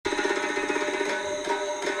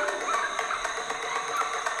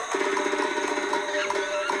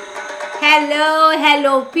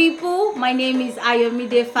Hello, people. My name is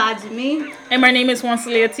Ayomide Fajimi. And my name is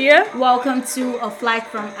Wansile Atia. Welcome to A Flight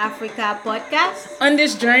from Africa podcast. On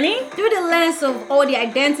this journey, through the lens of all the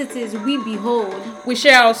identities we behold, we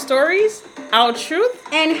share our stories, our truth,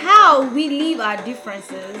 and how we live our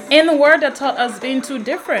differences. In the world that taught us being too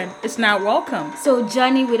different is not welcome. So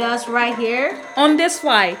journey with us right here on this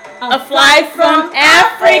flight, A Flight from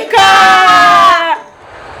Africa.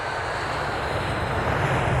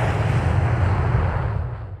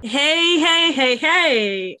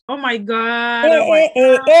 Hey. Oh my God.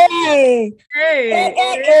 Hey,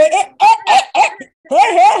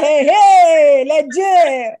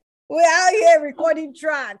 legit. We're out here recording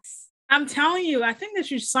tracks. I'm telling you, I think they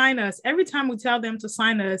should sign us. Every time we tell them to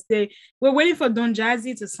sign us, we're waiting for Don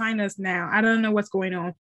Jazzy to sign us now. I don't know what's going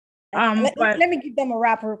on. Let me give them a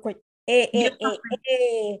rap real quick.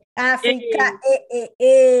 Africa,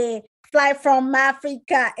 fly from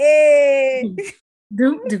Africa,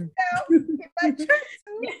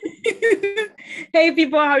 Hey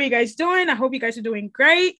people, how are you guys doing? I hope you guys are doing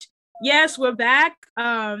great. Yes, we're back.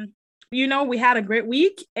 We had a great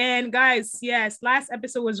week, and guys, yes, last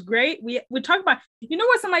episode was great. We talked about,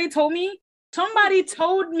 what somebody told me? Somebody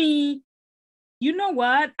told me, you know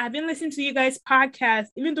what? I've been listening to you guys' podcast,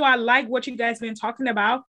 even though I like what you guys been talking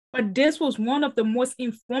about, but this was one of the most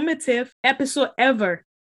informative episode ever.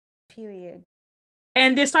 Period.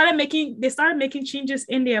 And they started making changes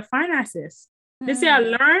in their finances. They say I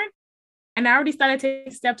learned, and I already started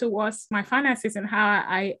taking steps towards my finances and how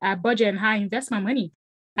I budget and how I invest my money.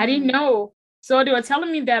 I didn't know. So they were telling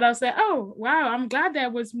me that. I was like, oh, wow, I'm glad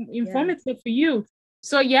that was informative for you.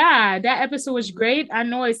 So yeah, that episode was great. I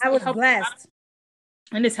know I was blessed.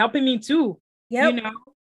 And it's helping me too. Yep.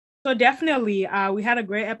 So definitely we had a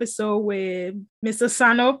great episode with Mr.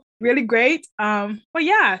 Sano. Really great. But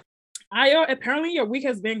yeah, Ayo, apparently your week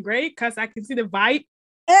has been great because I can see the vibe.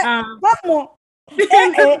 You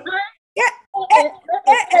don't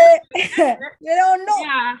know.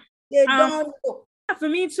 Yeah. You don't know. For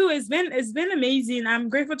me too, it's been amazing. I'm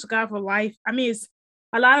grateful to God for life. I mean, it's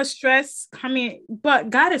a lot of stress coming, but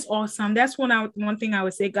God is awesome. That's one thing I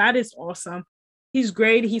would say. God is awesome. He's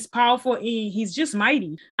great. He's powerful. He's just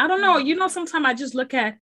mighty. I don't know. Sometimes I just look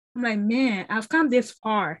at, I'm like, man, I've come this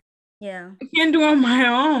far. Yeah. I can't do it on my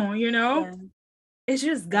own, Yeah. It's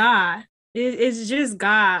just God. It's just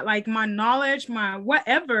God. Like my knowledge, my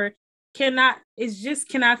whatever cannot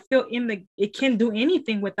feel it can't do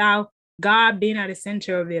anything without God being at the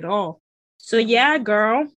center of it all. So yeah,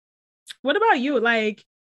 girl. What about you? Like,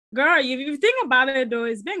 girl, if you think about it though,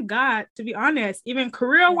 it's been God, to be honest, even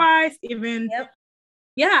career-wise, even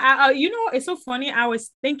it's so funny. I was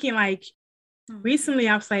thinking like recently,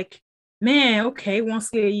 I was like, man, okay, once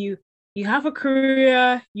you have a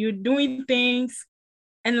career, you're doing things.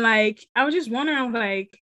 And like, I was just wondering, I was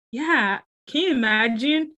like, yeah, can you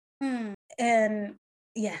imagine? And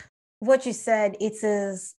yeah, what you said,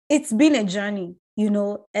 it's been a journey,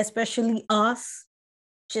 especially us,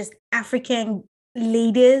 just African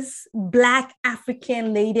ladies, Black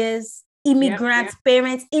African ladies, immigrants,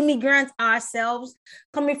 parents, immigrants ourselves,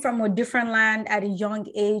 coming from a different land at a young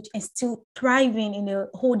age and still thriving in a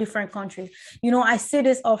whole different country. I say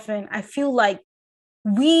this often. I feel like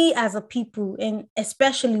we as a people, and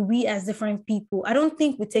especially we as different people, I don't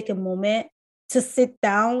think we take a moment to sit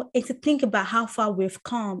down and to think about how far we've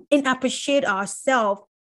come and appreciate ourselves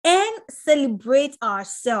and celebrate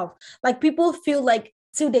ourselves. Like people feel like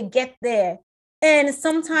till they get there. And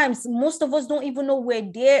sometimes most of us don't even know where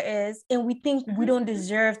there is. And we think we don't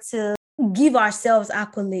deserve to give ourselves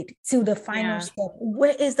accolade to the final step.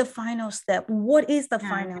 Where is the final step? What is the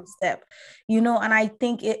final step? And I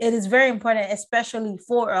think it is very important, especially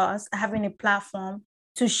for us, having a platform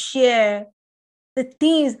to share the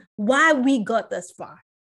things why we got this far.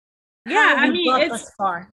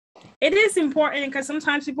 It is important because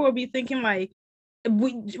sometimes people will be thinking like,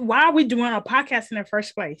 why are we doing a podcast in the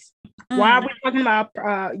first place? Why are we talking about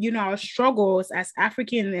our struggles as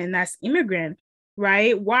African and as immigrant,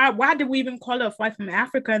 right? Why did we even call it A Flight from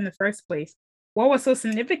Africa in the first place? What was so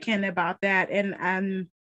significant about that? And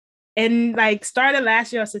like started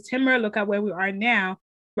last year September, look at where we are now,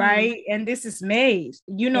 right? And this is May.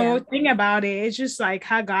 Think about it. It's just like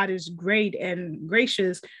how God is great and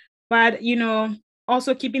gracious, but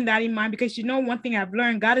also keeping that in mind, because one thing I've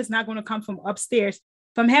learned, God is not going to come from upstairs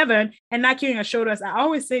from heaven and knock you on your shoulders. I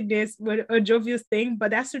always say this with a jovial thing,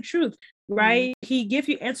 but that's the truth, right? He gives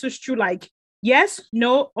you answers through like yes,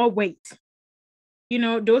 no, or wait.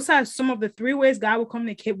 Those are some of the 3 ways God will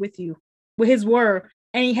communicate with you with his word.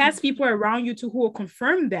 And he has people around you too who will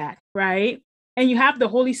confirm that, right? And you have the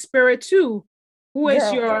Holy Spirit too, who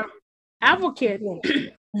is your advocate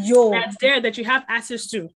Yo, that's there that you have access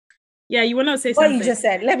to. Yeah, you want to say what something? you just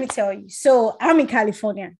said, let me tell you. So I'm in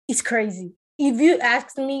California. It's crazy. If you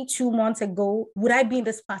asked me 2 months ago, would I be in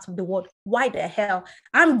this part of the world? Why the hell?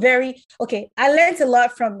 I'm very, okay, I learned a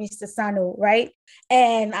lot from Mr. Sano, right?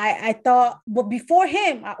 And I thought, but before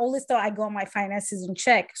him, I always thought I got my finances in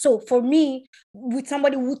check. So for me, with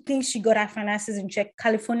somebody who thinks she got her finances in check,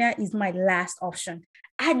 California is my last option.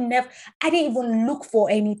 I didn't even look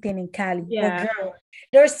for anything in Cali. Yeah. But girl,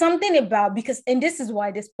 there's something about, because, and this is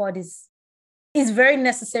why this pod is very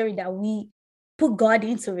necessary that we put God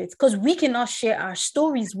into it, because we cannot share our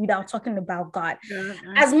stories without talking about God.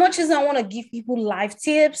 As much as I want to give people life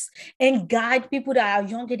tips and guide people that are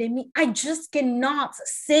younger than me, I just cannot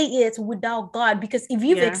say it without God, because if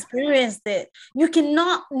you've experienced it, you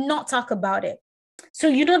cannot not talk about it. So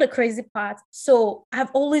you know the crazy part. So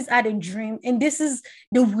I've always had a dream, and this is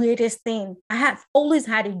the weirdest thing. I have always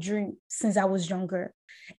had a dream since I was younger.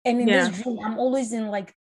 And in this dream, I'm always in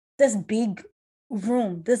like this big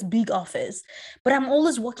room, this big office, but I'm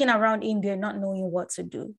always walking around in there not knowing what to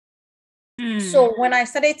do. So when I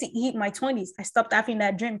started to hit my 20s, I stopped having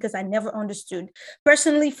that dream because I never understood.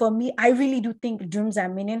 Personally, for me, I really do think dreams are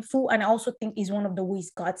meaningful, and I also think is one of the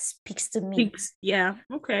ways God speaks to me. Yeah.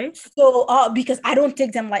 Okay. So because I don't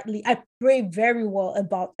take them lightly, I pray very well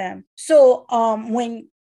about them. So when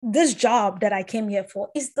this job that I came here for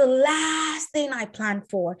is the last thing I planned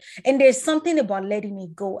for. And there's something about letting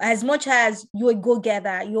it go. As much as you're a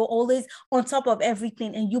go-getter, you're always on top of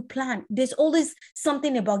everything and you plan. There's always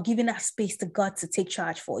something about giving that space to God to take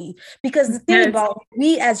charge for you. Because the thing about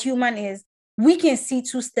we as human is we can see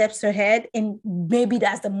 2 steps ahead, and maybe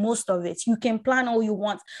that's the most of it. You can plan all you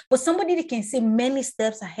want, but somebody that can see many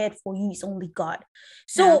steps ahead for you is only God.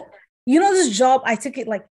 So, you know, this job, I took it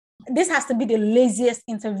like, this has to be the laziest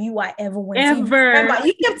interview I ever went to. Remember,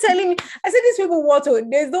 you kept telling me, I said, these people want to,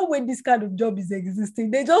 there's no way this kind of job is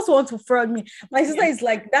existing. They just want to fraud me. My sister is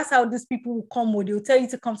like, that's how these people will come with. They'll tell you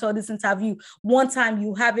to come to this interview. One time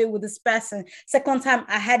you have it with this person. Second time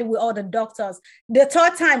I had it with all the doctors. The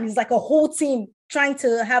third time is like a whole team trying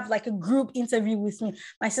to have like a group interview with me.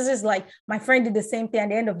 My sister's like, my friend did the same thing. At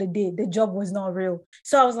the end of the day, the job was not real.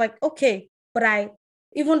 So I was like, okay, but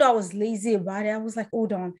even though I was lazy about it, I was like,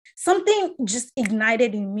 hold on. Something just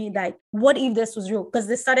ignited in me, like, what if this was real? Because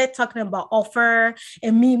they started talking about offer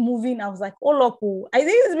and me moving. I was like, oh, look, I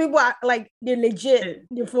think these people are like, they're legit,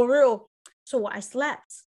 they're for real. So I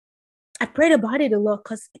slept. I prayed about it a lot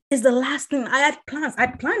because it's the last thing. I had plans. I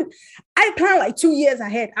planned like 2 years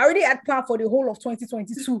ahead. I already had planned for the whole of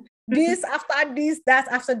 2022. This after this, that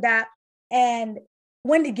after that. And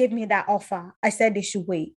when they gave me that offer, I said they should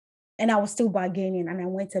wait. And I was still bargaining, and I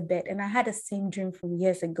went to bed, and I had the same dream from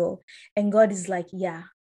years ago. And God is like, yeah,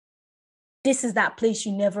 this is that place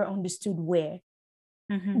you never understood where.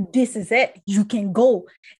 This is it. You can go.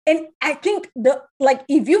 And I think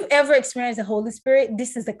if you've ever experienced the Holy Spirit,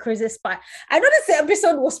 this is the craziest part. I know this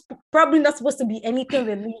episode was probably not supposed to be anything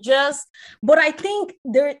religious, but I think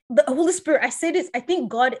the Holy Spirit, I say this, I think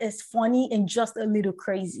God is funny and just a little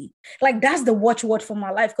crazy. Like, that's the watchword for my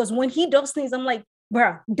life. Because when he does things, I'm like,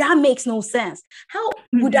 bruh, that makes no sense. How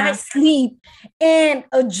would I sleep in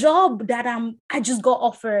a job that I just got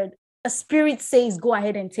offered? A spirit says, go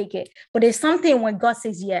ahead and take it. But there's something when God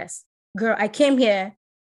says, yes, girl, I came here.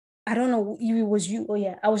 I don't know if it was you. Oh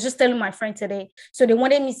yeah. I was just telling my friend today. So they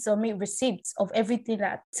wanted me to submit receipts of everything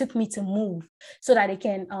that took me to move so that they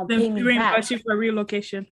can pay me back. For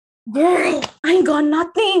relocation. Girl, I ain't got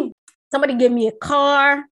nothing. Somebody gave me a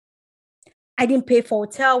car. I didn't pay for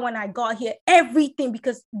hotel when I got here, everything,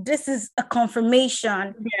 because this is a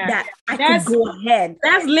confirmation that I could go ahead.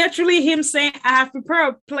 That's literally him saying, I have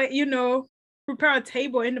prepared prepare a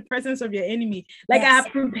table in the presence of your enemy. Like, I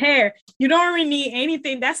have prepared. You don't really need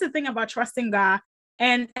anything. That's the thing about trusting God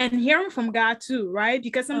and hearing from God too, right?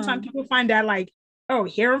 Because sometimes people find that like, oh,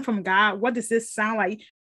 hearing from God, what does this sound like?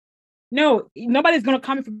 No, nobody's going to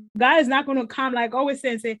come. God is not going to come like always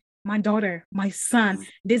say, my daughter, my son,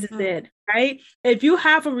 this is it, right? If you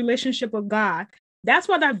have a relationship with God, that's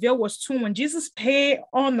what that veil was too. When Jesus paid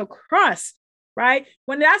on the cross, right?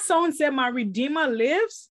 When that song said, my Redeemer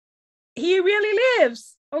lives, he really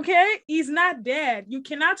lives, okay? He's not dead. You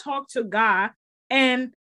cannot talk to God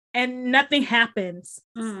and nothing happens.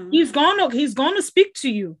 He's gonna speak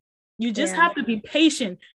to you. You just have to be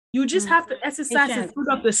patient. You just have to exercise the fruit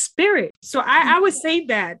of the Spirit. So I would say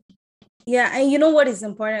that. Yeah, and you know what is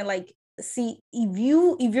important? Like, see,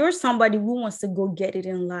 if you're somebody who wants to go get it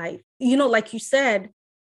in life, like you said,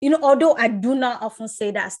 although I do not often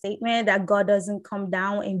say that statement that God doesn't come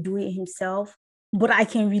down and do it himself, but I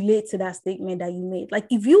can relate to that statement that you made. Like,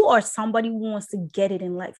 if you are somebody who wants to get it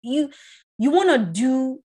in life, you want to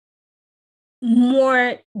do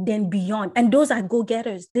more than beyond. And those are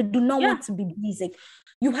go-getters. They do not want to be basic.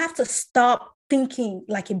 You have to stop thinking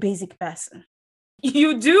like a basic person.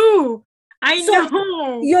 You do. I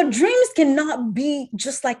know. Your dreams cannot be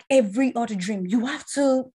just like every other dream. You have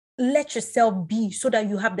to let yourself be so that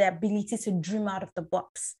you have the ability to dream out of the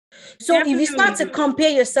box. So if you start to compare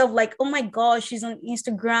yourself like, oh my gosh, she's on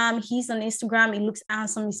Instagram, he's on Instagram, he looks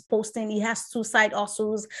handsome, he's posting, he has 2 side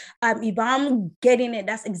hustles. If I'm getting it,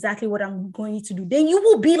 that's exactly what I'm going to do. Then you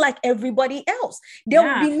will be like everybody else. There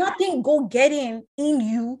will be nothing go-getting in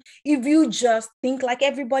you if you just think like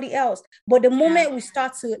everybody else. But the moment we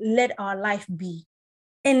start to let our life be,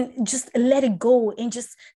 and just let it go and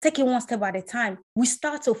just take it one step at a time, we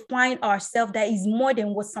start to find ourselves that is more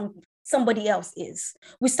than what somebody else is.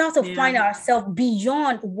 We start to find ourselves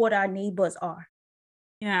beyond what our neighbors are.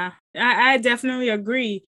 Yeah, I definitely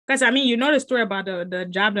agree. Because I mean, you know the story about the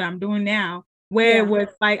job that I'm doing now, where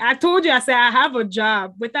with like I told you, I said I have a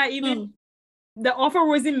job without even the offer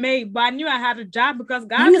wasn't made, but I knew I had a job because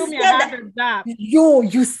God told me I had a job.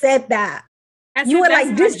 You said that. You were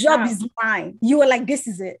like, this job is mine. You were like, this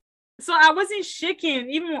is it. So I wasn't shaking.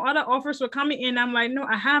 Even when other offers were coming in, I'm like, no,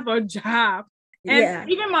 I have a job. And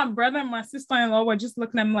even my brother and my sister-in-law were just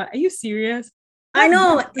looking at me like, are you serious? I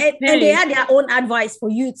know. And they had their own advice for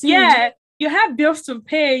you too. Yeah. You have bills to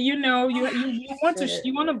pay, you know, you want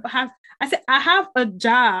to have, I said, I have a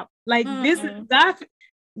job. Like this is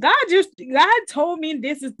God told me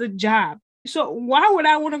this is the job. So why would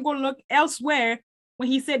I want to go look elsewhere when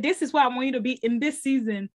he said, this is where I want you to be in this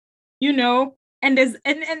season, you know? And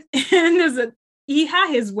he had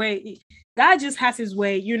his way. God just has his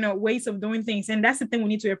way, you know, ways of doing things. And that's the thing we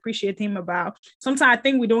need to appreciate him about. Sometimes I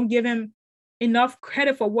think we don't give him enough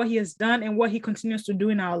credit for what he has done and what he continues to do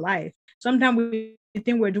in our life. Sometimes we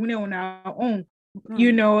think we're doing it on our own,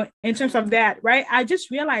 you know, in terms of that, right? I just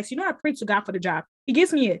realized, you know, I prayed to God for the job. He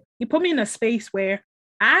gives me it. He put me in a space where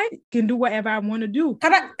I can do whatever I want to do.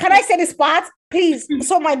 Can I say the spot, please?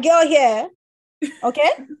 So my girl here,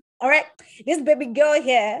 okay? All right. This baby girl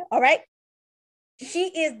here, all right? She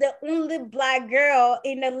is the only Black girl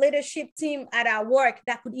in the leadership team at our work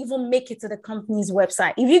that could even make it to the company's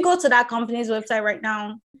website. If you go to that company's website right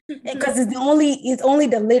now, because it's only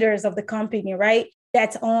the leaders of the company, right?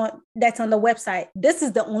 That's on the website. This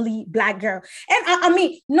is the only Black girl. And I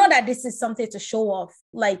mean, not that this is something to show off,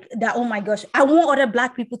 like that, oh my gosh, I want other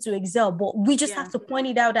Black people to excel, but we just have to point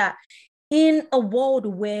it out that in a world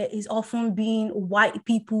where it's often being white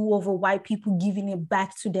people over white people giving it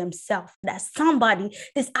back to themselves, that somebody,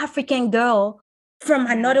 this African girl from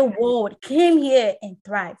another world came here and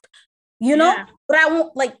thrived, you know? But I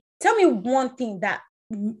won't, like, tell me one thing that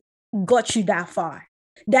got you that far,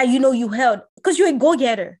 that, you know, you held, because you're a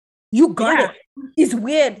go-getter. You got it. It's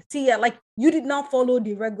weird, Tia. Like, you did not follow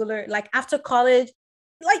the regular, like, after college,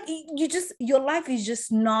 like, your life is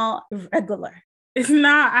just not regular. It's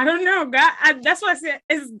not. I don't know. God, that's why I said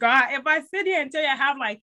it's God. If I sit here and tell you I have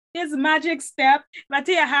like this magic step, if I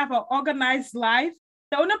tell you I have an organized life,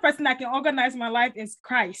 the only person that can organize my life is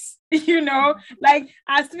Christ. You know, like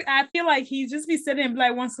I feel like he just be sitting and be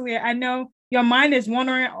like, once a week, I know your mind is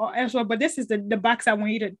wandering or elsewhere, but this is the box I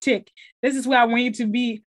want you to tick. This is where I want you to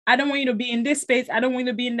be. I don't want you to be in this space. I don't want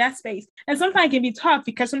you to be in that space. And sometimes it can be tough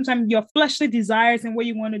because sometimes your fleshly desires and what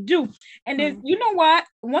you want to do. And then, you know what?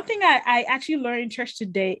 One thing I actually learned in church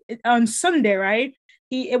today, on Sunday, right?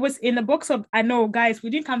 It was in the books of, I know, guys, we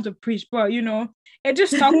didn't come to preach, but, you know, it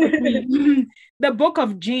just talked with me. The book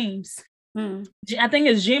of James. I think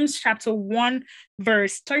it's James chapter 1,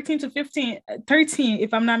 verse 13 to 15, 13,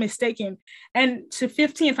 if I'm not mistaken, and to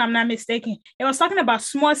 15, if I'm not mistaken. It was talking about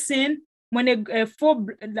small sin. When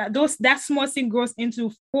that small sin grows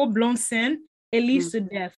into full-blown sin, it leads to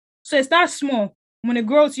death. So it starts small. When it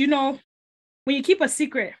grows, you know, when you keep a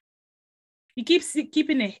secret, you keep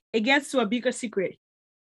keeping it, it gets to a bigger secret,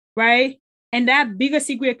 right? And that bigger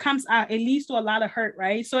secret comes out, it leads to a lot of hurt,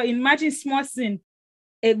 right? So imagine small sin,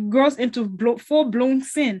 it grows into full-blown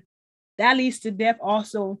sin. That leads to death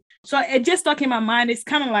also. So it just stuck in my mind. It's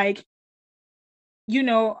kind of like, you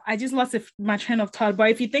know, I just lost my train of thought.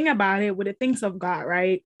 But if you think about it with the things of God,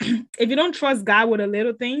 right? If you don't trust God with the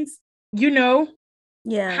little things, you know.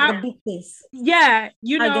 Yeah, the big things. Yeah,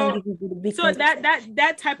 you know. So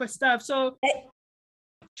that type of stuff. So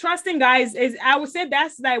trusting guys is, I would say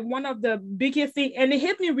that's like one of the biggest things. And it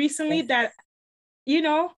hit me recently that, you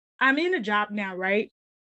know, I'm in a job now, right?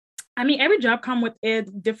 I mean, every job comes with its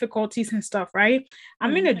difficulties and stuff, right?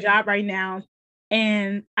 I'm in a job right now.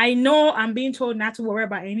 And I know I'm being told not to worry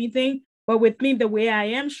about anything, But with me, the way I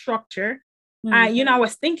am structured, I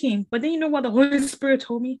was thinking, but then you know what the Holy Spirit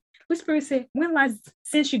told me? Holy Spirit said, when last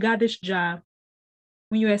since you got this job,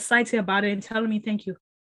 when you're excited about it and telling me thank you,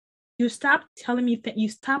 you stop telling me you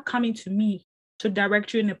stop coming to me to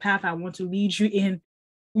direct you in the path I want to lead you in,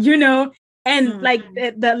 and like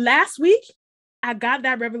the last week I got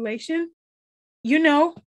that revelation,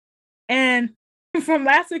 and from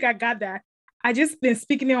last week I got that. I just been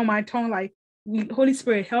speaking it on my tongue, like, Holy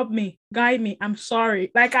Spirit, help me, guide me, I'm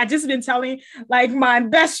sorry. Like, I just been telling like my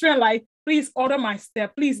best friend, like, please order my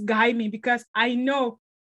step, please guide me, because I know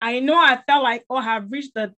I felt like, oh, I've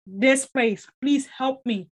reached this place, please help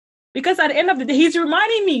me. Because at the end of the day, he's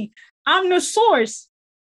reminding me, I'm the source.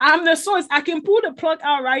 I can pull the plug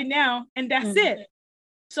out right now, and that's it.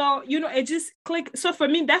 So, it just clicked. So for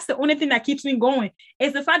me, that's the only thing that keeps me going.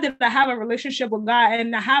 Is the fact that I have a relationship with God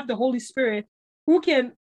and I have the Holy Spirit who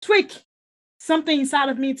can tweak something inside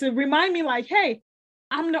of me to remind me, like, hey,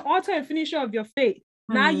 I'm the author and finisher of your faith.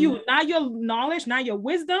 Not you, not your knowledge, not your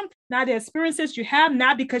wisdom, not the experiences you have,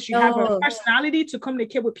 not because you have a personality to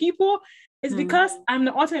communicate with people. It's because I'm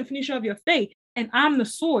the author and finisher of your faith, and I'm the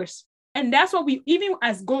source. And that's what we, even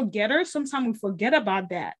as go-getters, sometimes we forget about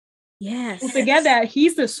that. Yes. We forget that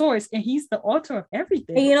he's the source and he's the author of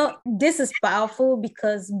everything. And, this is powerful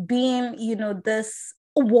because being, this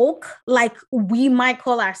woke, like we might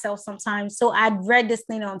call ourselves sometimes. So I'd read this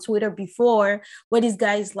thing on Twitter before where this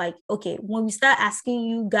guy is like, okay, when we start asking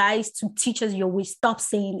you guys to teach us your way, stop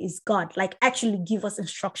saying it's God, like actually give us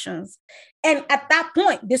instructions. And at that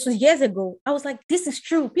point, this was years ago, I was like, this is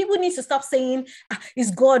true. People need to stop saying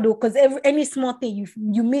it's God, because any small thing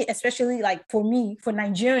you meet, especially like for me, for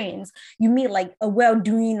Nigerians, you meet like a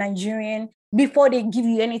well-doing Nigerian, before they give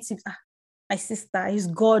you any tips, my sister, is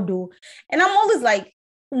God, though. And I'm always like,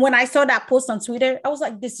 when I saw that post on Twitter, I was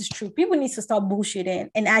like, this is true. People need to stop bullshitting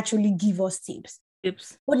and actually give us tips.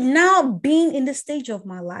 But now, being in the stage of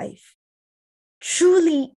my life,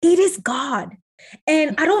 truly, it is God.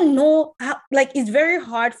 And I don't know how, like, it's very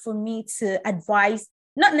hard for me to advise,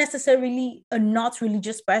 not necessarily a not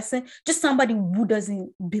religious person, just somebody who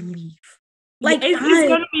doesn't believe. Like, it's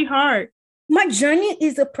going to be hard. My journey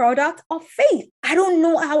is a product of faith. I don't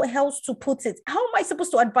know how else to put it. How am I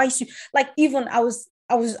supposed to advise you? Like, even I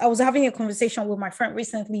was having a conversation with my friend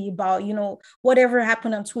recently about, whatever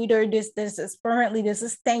happened on Twitter. There's this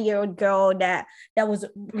 10-year-old girl that was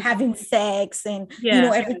having sex, and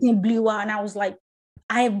everything blew out. And I was like,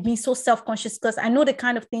 I have been so self-conscious because I know the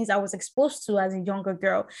kind of things I was exposed to as a younger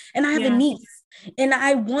girl. And I have a niece, and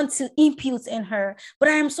I want to impute in her, but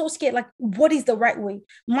I am so scared. Like, what is the right way?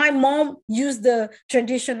 My mom used the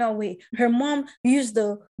traditional way. Her mom used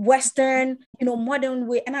the Western, modern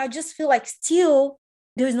way. And I just feel like still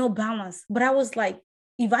there's no balance. But I was like,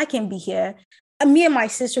 if I can be here, me and my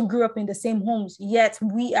sister grew up in the same homes, yet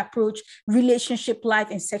we approach relationship life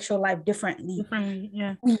and sexual life differently.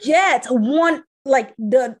 Yet one, like,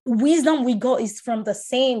 the wisdom we got is from the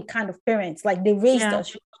same kind of parents, like they raised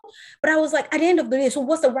us. But I was like, at the end of the day, so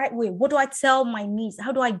what's the right way? What do I tell my niece?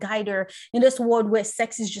 How do I guide her in this world where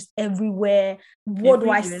sex is just everywhere? What do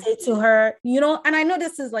I say to her? And I know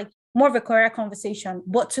this is like more of a career conversation,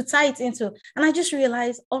 but to tie it into, and I just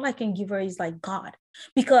realized all I can give her is like God,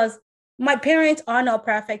 because my parents are not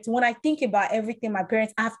perfect. When I think about everything my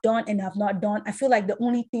parents have done and have not done, I feel like the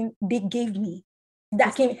only thing they gave me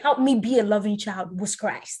that can help me be a loving child was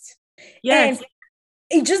Christ. Yes. And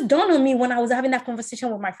it just dawned on me when I was having that conversation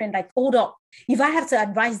with my friend, like, hold up, if I have to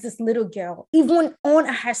advise this little girl, even on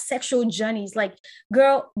her sexual journeys, like,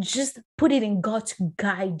 girl, just put it in God to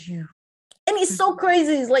guide you. And it's so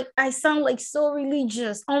crazy. It's like, I sound like so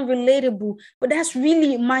religious, unrelatable, but that's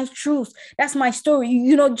really my truth. That's my story.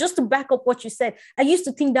 Just to back up what you said, I used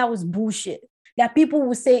to think that was bullshit, that people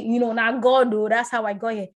would say, not God, though, that's how I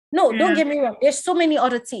got here. No, don't get me wrong. There's so many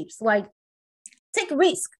other tips, like take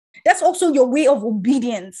risk. That's also your way of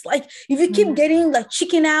obedience. Like, if you keep getting like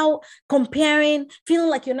chicken out, comparing, feeling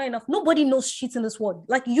like you're not enough, nobody knows shit in this world.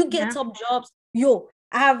 Like, you get top jobs.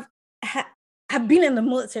 I've been in the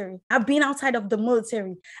military. I've been outside of the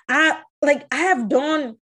military. I have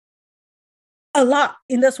done a lot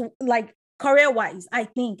in this, like, career-wise, I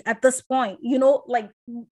think, at this point, like,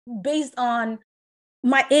 based on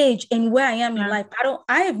my age and where I am in life.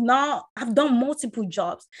 I've done multiple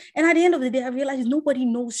jobs. And at the end of the day, I realized nobody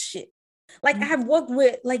knows shit. Like, I have worked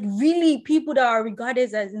with like really people that are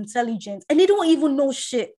regarded as intelligent, and they don't even know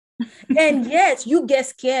shit. And yet you get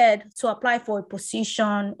scared to apply for a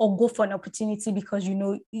position or go for an opportunity because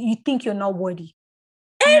you think you're not worthy.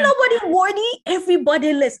 Ain't nobody worthy.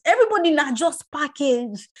 Everybody less. Everybody not just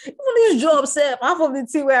package. Even these jobs, half of the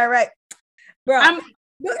team where I write. Bro.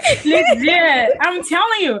 Legit. I'm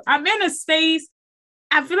telling you, I'm in a space.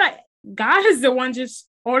 I feel like God is the one just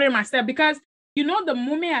ordering my step because the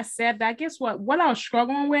moment I said that, guess what? What I was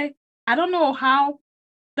struggling with, I don't know how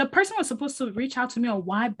the person was supposed to reach out to me a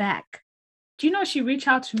while back. Do you know she reached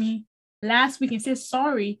out to me last week and said,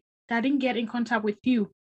 sorry that I didn't get in contact with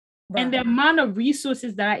you. Right. And the amount of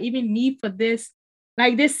resources that I even need for this,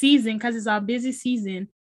 like this season, because it's our busy season.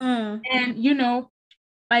 And,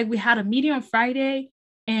 like we had a meeting on Friday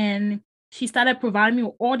and she started providing me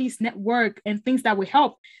with all these network and things that would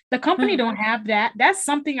help. The company don't have that. That's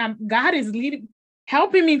something God is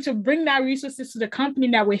helping me to bring that resources to the company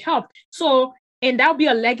that will help. So, and that'll be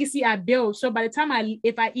a legacy I build. So by the time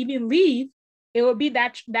if I even leave, it will be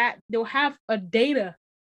that they'll have a data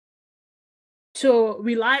to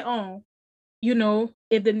rely on,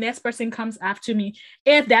 if the next person comes after me,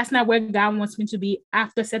 if that's not where God wants me to be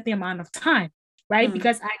after a certain amount of time, right?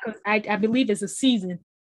 Because I believe it's a season.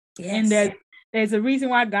 Yes. And there's a reason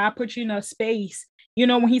why God put you in a space.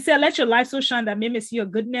 When he said, let your light so shine that men may see your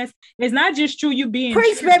goodness, it's not just true you being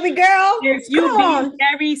preach, baby girl. It's you being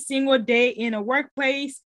every single day in a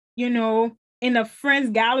workplace, in a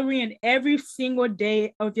friend's gallery, and every single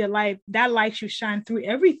day of your life, that light should shine through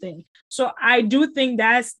everything. So I do think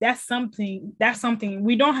that's something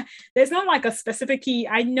we don't, there's not like a specific key.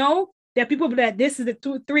 I know that people that this is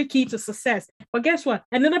the three key to success, but guess what?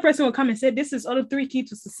 Another person will come and say, this is other three key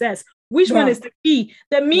to success. Which one is the key?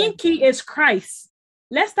 The main key is Christ.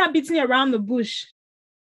 Let's stop beating around the bush.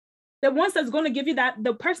 The ones that's going to give you that,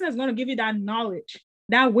 the person that's going to give you that knowledge,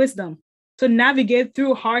 that wisdom, to navigate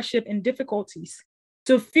through hardship and difficulties,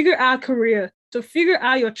 to figure out career, to figure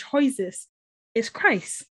out your choices, is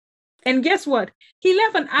Christ. And guess what? He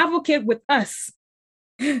left an advocate with us.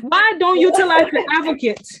 Why don't you utilize the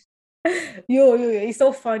advocate? Yo, it's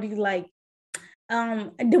so funny. Like,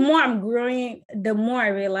 the more I'm growing, the more I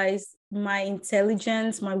realize my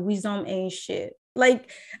intelligence, my wisdom ain't shit. Like,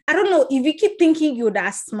 I don't know, if you keep thinking you're that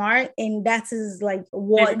smart and that is like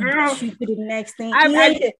what gets you to the next thing.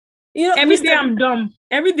 Every day I'm dumb.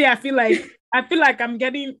 Every day I feel like I'm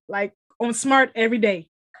getting like on smart every day.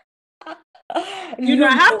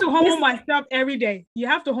 I have to humble myself every day. You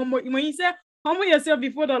have to humble. When you say humble yourself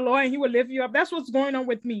before the Lord and he will lift you up, that's what's going on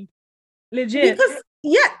with me. Legit. Because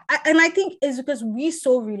and I think it's because we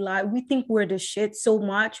think we're the shit so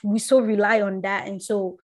much. We so rely on that. And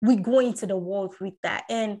so we go into the world with that.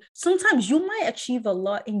 And sometimes you might achieve a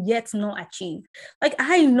lot and yet not achieve. Like,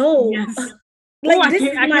 I know. Yes. Like, I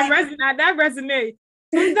can resonate. That resonates.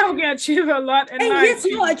 Sometimes we can achieve a lot and yet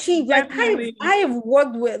not achieve. Like, I have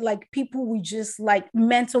worked with like people with just like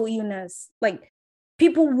mental illness, like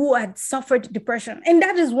people who had suffered depression. And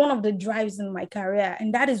that is one of the drives in my career.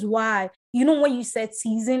 And that is why, when you said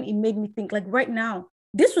season, it made me think like right now,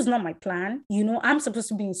 this was not my plan. I'm supposed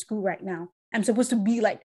to be in school right now. I'm supposed to be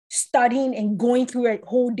like studying and going through a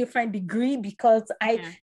whole different degree because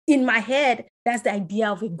in my head, that's the idea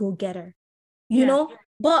of a go-getter, you know,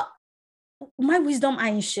 but my wisdom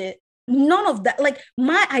ain't shit. None of that. Like,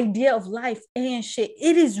 my idea of life ain't shit.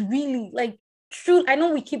 It is really like true. I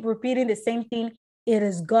know we keep repeating the same thing. It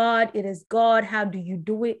is God. It is God. How do you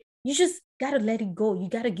do it? You just got to let it go. You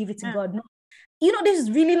got to give it to God. No, this is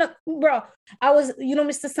really not, bro. I was,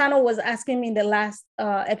 Mr. Sano was asking me in the last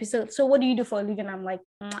episode, so what do you do for a living? I'm like,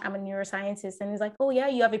 I'm a neuroscientist. And he's like, oh yeah,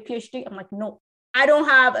 you have a PhD? I'm like, no, I don't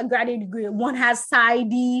have a graduate degree. One has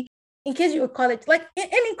PsyD. In case you were college, like,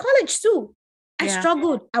 and in college too, I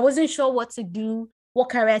struggled. I wasn't sure what to do, what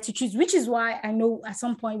career to choose, which is why I know at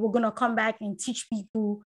some point we're going to come back and teach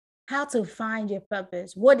people how to find your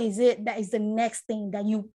purpose. What is it that is the next thing that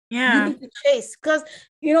you need to chase? Because,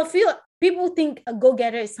 people think a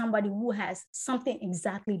go-getter is somebody who has something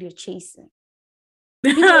exactly they're chasing.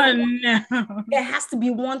 No. There has to be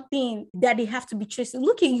one thing that they have to be chasing.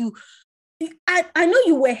 Look at you. I know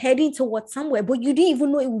you were heading towards somewhere, but you didn't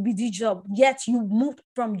even know it would be the job. Yet you moved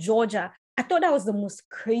from Georgia. I thought that was the most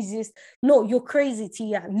craziest. No, you're crazy,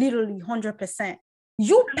 Tia. Literally 100%.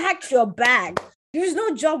 You packed your bag. There's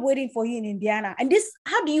no job waiting for you in Indiana. And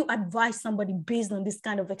how do you advise somebody based on this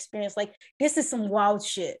kind of experience? Like, this is some wild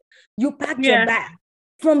shit. You packed your bag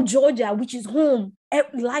from Georgia, which is home.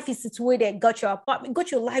 Life is situated, got your apartment,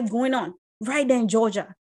 got your life going on right there in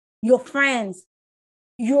Georgia. Your friends,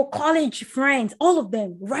 your college friends, all of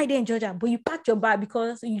them right there in Georgia. But you packed your bag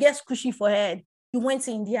because you get squishy for head. You went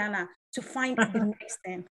to Indiana to find the next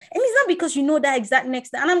thing. And it's not because you know that exact next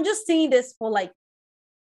thing. And I'm just saying this for like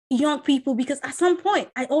young people, because at some point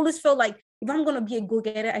I always felt like if I'm going to be a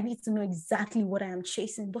go-getter, I need to know exactly what I am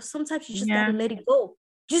chasing. But sometimes you just got to let it go.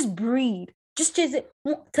 Just breathe. Just chase it.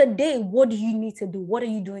 Today, what do you need to do? What are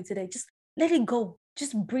you doing today? Just let it go.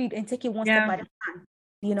 just breathe and take it one Yeah. step at a time,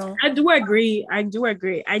 you know. I do agree.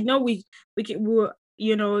 I know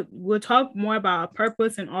we'll talk more about our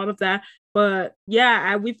purpose and all of that. But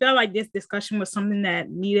yeah, we felt like this discussion was something that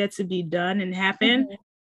needed to be done and happen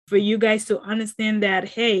for you guys to understand that,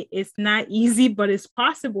 hey, it's not easy, but it's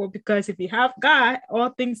possible, because if you have God, all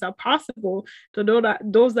things are possible to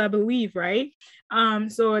those that believe, right?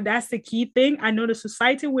 So that's the key thing. I know the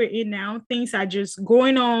society we're in now, things are just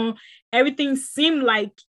going on. Everything seemed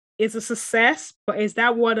like it's a success, but is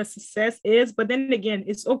that what a success is? But then again,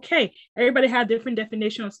 it's okay. Everybody has different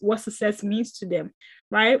definitions of what success means to them,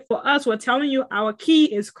 right? For us, we're telling you our key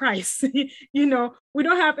is Christ. We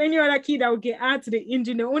don't have any other key that will get added to the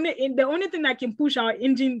engine. The only thing that can push our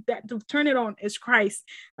engine to turn it on is Christ.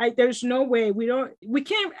 Like, there's no way we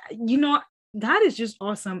can't, God is just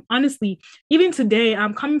awesome. Honestly, even today,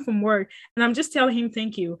 I'm coming from work and I'm just telling him,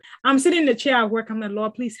 thank you. I'm sitting in the chair at work. I'm like,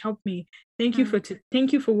 Lord, please help me. Thank you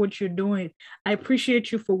for what you're doing. I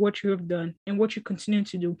appreciate you for what you have done and what you continue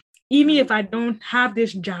to do. Even if I don't have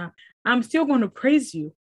this job, I'm still going to praise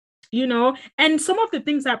you, and some of the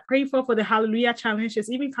things I pray for the Hallelujah Challenge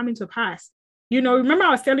is even coming to pass. Remember I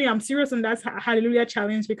was telling you I'm serious on that Hallelujah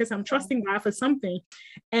Challenge because I'm trusting God for something,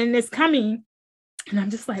 and it's coming, and I'm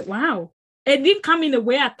just like, wow. It didn't come in the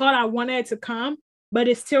way I thought I wanted it to come, but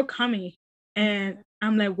it's still coming. And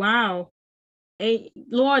I'm like, wow, hey,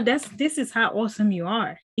 Lord, this is how awesome you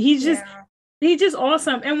are. He's just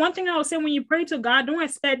awesome. And one thing I would say, when you pray to God, don't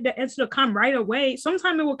expect the answer to come right away.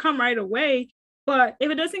 Sometimes it will come right away, but if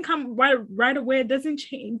it doesn't come right away, it doesn't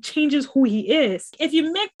changes who he is. If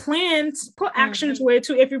you make plans, put action to it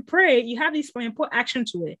too. If you pray, you have these plans, put action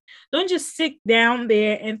to it. Don't just sit down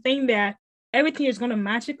there and think that everything is going to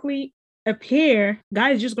magically appear.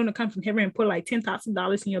 God is just going to come from heaven and put like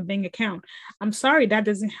 $10,000 in your bank account. I'm sorry, that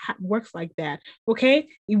doesn't work like that. Okay,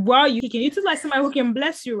 while you can utilize somebody who can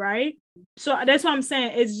bless you, right? So that's what I'm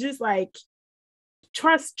saying. It's just like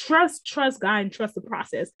trust God and trust the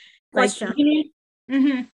process. Question.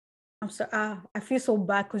 I'm sorry. I feel so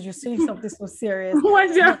bad because you're saying something so serious.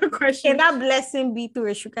 What's your question? Can that blessing be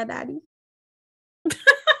through a sugar daddy?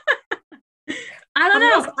 I don't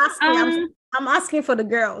know. I'm asking for the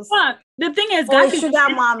girls. But the thing is, God sugar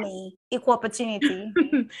mommy, equal opportunity.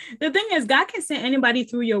 The thing is, God can send anybody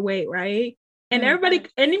through your way, right? And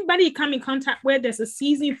anybody you come in contact with, there's a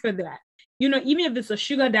season for that. Even if it's a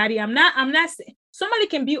sugar daddy, I'm not saying somebody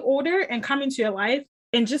can be older and come into your life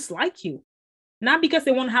and just like you, not because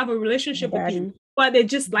they want to have a relationship with you, but they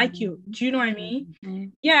just like you. Do you know what I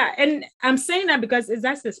mean? Yeah, and I'm saying that because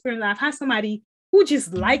that's the spirit. I've had somebody who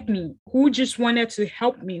just liked me, who just wanted to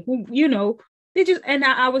help me, who, they just, and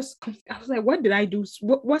I was like, what did I do?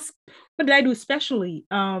 What did I do especially?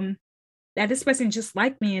 That this person just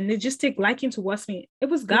liked me and they just take liking towards me. It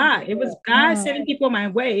was God. It was God sending people my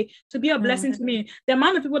way to be a blessing to me. The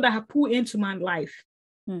amount of people that have poured into my life.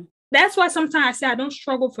 That's why sometimes I say I don't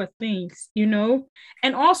struggle for things,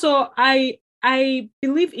 And also I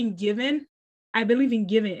believe in giving. I believe in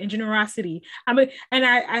giving and generosity.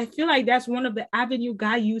 I feel like that's one of the avenues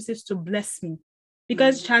God uses to bless me.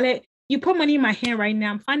 Because Charlotte, you put money in my hand right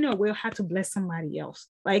now, I'm finding a way how to bless somebody else.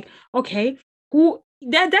 Like, okay,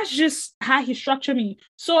 that's just how he structured me.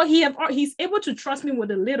 So he's able to trust me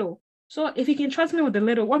with a little. So if he can trust me with a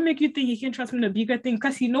little, what makes you think he can trust me with a bigger thing?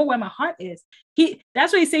 Because he knows where my heart is.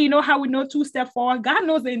 That's why he say, how we know 2 steps forward. God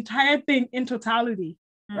knows the entire thing in totality,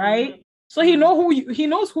 right? So he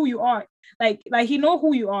knows who you are. Like he knows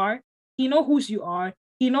who you are. He knows whose you are.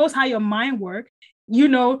 He knows how your mind works.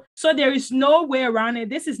 So there is no way around it.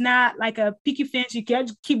 This is not like a picky fence. You can't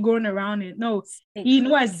keep going around it. No, he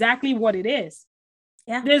knows exactly what it is.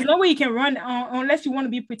 Yeah. There's no way you can run unless you want to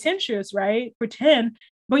be pretentious, right? Pretend.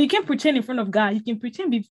 But you can't pretend in front of God. You can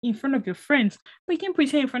pretend in front of your friends, but you can't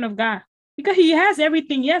pretend in front of God because he has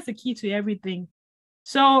everything. He has the key to everything.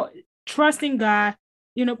 So trusting God,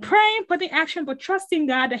 praying, putting action, but trusting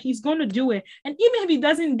God that he's going to do it. And even if he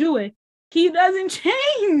doesn't do it, he doesn't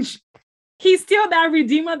change. He's still that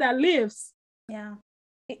redeemer that lives. Yeah.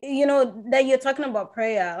 That you're talking about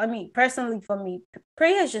prayer. I mean, personally for me,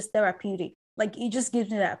 prayer is just therapeutic. Like, it just gives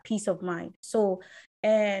me that peace of mind. So,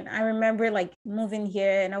 and I remember like moving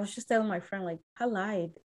here and I was just telling my friend, like, I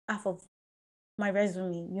lied half of my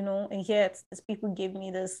resume, and here it's people give me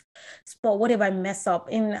this spot. What if I mess up?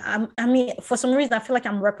 And I mean, for some reason, I feel like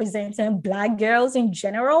I'm representing Black girls in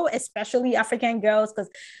general, especially African girls, because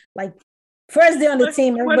like First day on the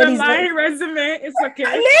team, With a everybody's lying resume, it's okay.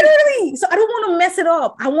 literally. So I don't want to mess it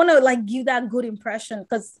up. I want to like give that good impression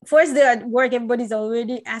because first day at work, everybody's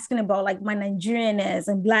already asking about like my Nigerianness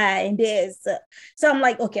and blah and this. So I'm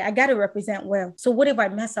like, okay, I got to represent well. So what if I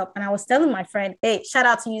mess up? And I was telling my friend, hey, shout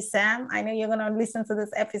out to you, Sam. I know you're gonna listen to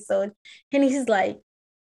this episode. And he's like,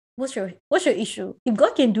 what's your issue? If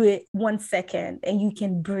God can do it 1 second and you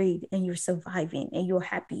can breathe and you're surviving and you're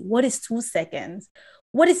happy, what is 2 seconds?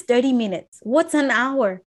 What is 30 minutes? What's an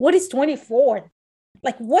hour? What is 24?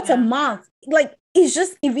 Like, what's a month? Like, it's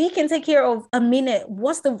just, if he can take care of a minute,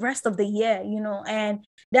 what's the rest of the year, you know? And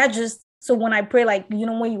that just, so when I pray, like, you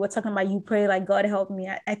know, when you were talking about you pray, like, God help me.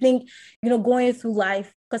 I think, you know, going through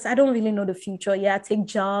life, because I don't really know the future. Yeah, I take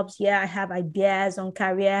jobs. Yeah, I have ideas on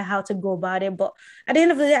career, how to go about it. But at the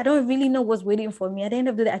end of the day, I don't really know what's waiting for me. At the end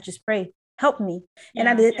of the day, I just pray. Help me. And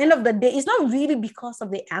at the end of the day, it's not really because of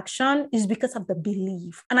the action, it's because of the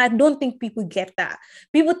belief. And I don't think people get that.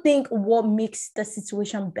 People think what makes the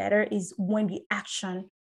situation better is when the action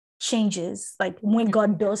changes, like when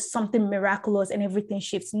God does something miraculous and everything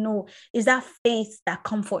shifts. No, it's that faith that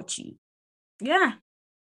comforts you. Yeah.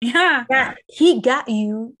 That he got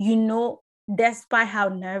you, you know, despite how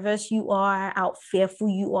nervous you are, how fearful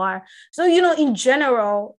you are. So, you know, in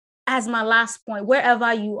general, as my last point,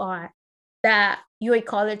 wherever you are, that you're a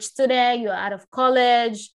college student, you're out of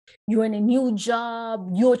college, you're in a new job,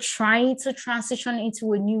 you're trying to transition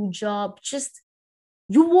into a new job, just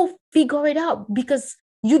you will figure it out because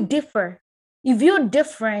you differ. If you're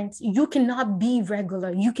different, you cannot be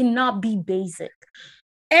regular, you cannot be basic.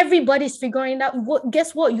 Everybody's figuring out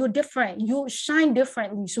guess what, you're different, you shine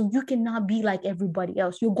differently, so you cannot be like everybody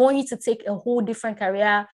else. You're going to take a whole different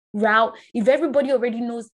career route. If everybody already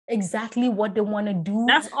knows exactly what they want to do,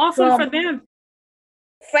 that's awesome for them.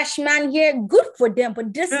 Freshman year, good for them.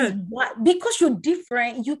 But this is what, because you're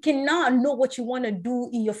different, you cannot know what you want to do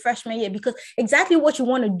in your freshman year, because exactly what you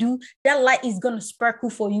want to do, that light is going to sparkle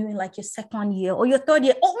for you in like your second year or your third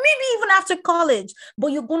year, or maybe even after college.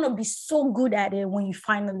 But you're going to be so good at it when you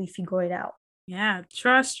finally figure it out. Yeah,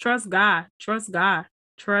 trust God.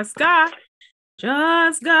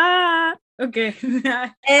 Okay.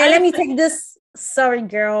 And let me take this. Sorry,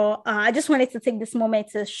 girl. I just wanted to take this moment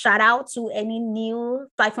to shout out to any new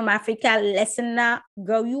Flight from Africa listener.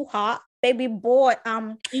 Girl, you hot, baby boy.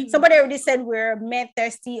 Somebody already said we're man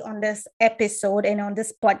thirsty on this episode and on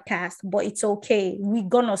this podcast, but it's okay. We're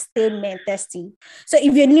gonna stay man thirsty. So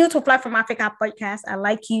if you're new to Flight from Africa podcast, I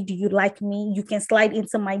like you. Do you like me? You can slide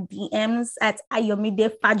into my DMs at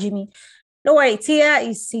Ayomide Fajimi. Don't worry, Tia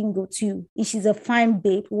is single too. She's a fine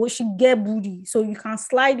babe. Well, she get booty, so you can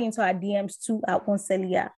slide into her DMs too at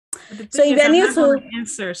Oncelia. So if you're new to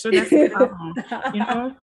answer, so that's the problem. You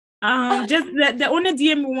know, just the only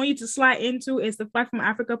DM we want you to slide into is the Flight from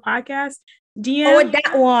Africa podcast DM. Oh,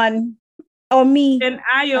 that one. Or me. And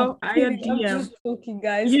Ayo DM. I'm just joking,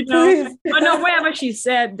 guys. You know, but no, whatever she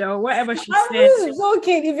said though, whatever she said. I'm just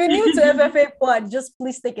joking. If you're new to FFA Pod, just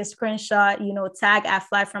please take a screenshot, you know, tag at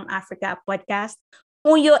Fly from Africa podcast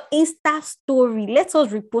on your Insta story. Let us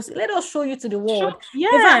repost it. Let us show you to the world.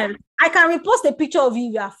 Yeah. I can repost a picture of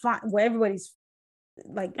you are fine, where everybody's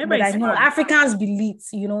like, but I know Africans be lit,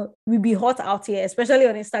 you know, we be hot out here, especially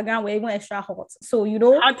on Instagram, we're even extra hot. So, you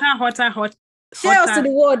know, hot. Share us to the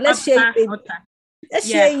world. Let's share it, baby. Let's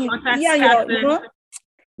share you. Yeah, you know.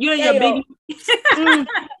 You and your baby.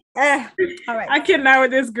 All right. I cannot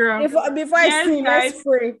with this girl. Before I sing, let's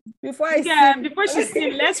pray. Before she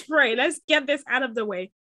sing, let's pray. Let's get this out of the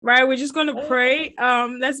way. Right? We're just gonna pray.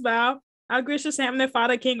 Let's bow. Our gracious Heavenly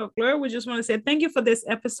Father, King of Glory, we just want to say thank you for this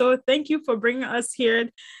episode. Thank you for bringing us here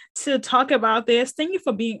to talk about this. Thank you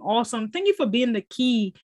for being awesome. Thank you for being the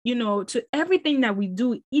key, you know, to everything that we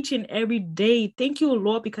do each and every day. Thank you,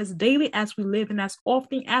 Lord, because daily as we live and as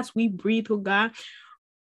often as we breathe, oh God,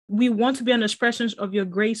 we want to be an expression of your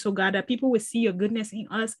grace, oh God, that people will see your goodness in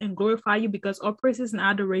us and glorify you, because all praises and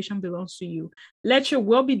adoration belongs to you. Let your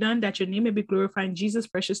will be done, that your name may be glorified. In Jesus'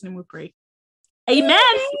 precious name we pray. Amen.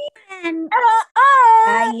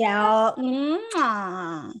 Bye, y'all.